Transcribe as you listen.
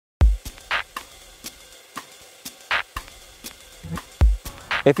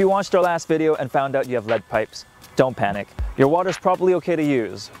If you watched our last video and found out you have lead pipes, don't panic. Your water's probably okay to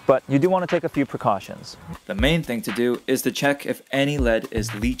use, but you do want to take a few precautions. The main thing to do is to check if any lead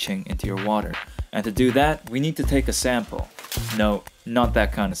is leaching into your water. And to do that, we need to take a sample. No, not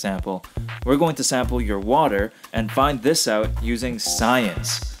that kind of sample. We're going to sample your water and find this out using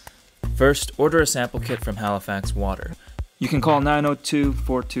science. First, order a sample kit from Halifax Water. You can call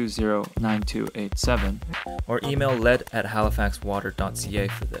 902-420-9287 or email lead@halifaxwater.ca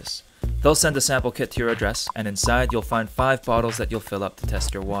for this. They'll send a sample kit to your address, and inside you'll find 5 bottles that you'll fill up to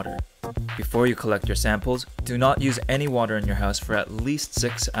test your water. Before you collect your samples, do not use any water in your house for at least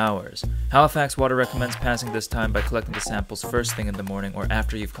 6 hours. Halifax Water recommends passing this time by collecting the samples first thing in the morning or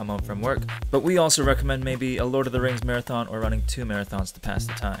after you've come home from work, but we also recommend maybe a Lord of the Rings marathon or running 2 marathons to pass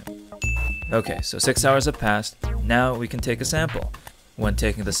the time. Okay, so 6 hours have passed, now we can take a sample. When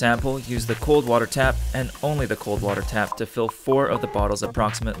taking the sample, use the cold water tap and only the cold water tap to fill 4 of the bottles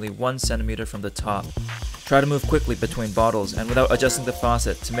approximately 1 centimeter from the top. Try to move quickly between bottles and without adjusting the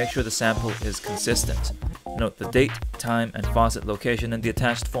faucet to make sure the sample is consistent. Note the date, time, and faucet location in the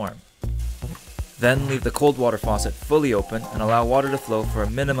attached form. Then leave the cold water faucet fully open and allow water to flow for a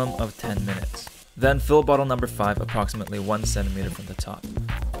minimum of 10 minutes. Then fill bottle number 5 approximately 1 centimeter from the top.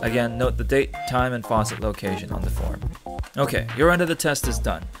 Again, note the date, time, and faucet location on the form. Okay, your end of the test is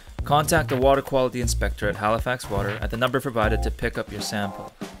done. Contact the water quality inspector at Halifax Water at the number provided to pick up your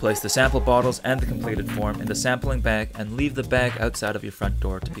sample. Place the sample bottles and the completed form in the sampling bag and leave the bag outside of your front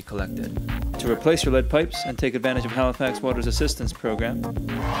door to be collected. To replace your lead pipes and take advantage of Halifax Water's assistance program,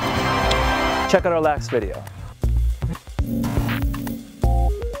 check out our last video.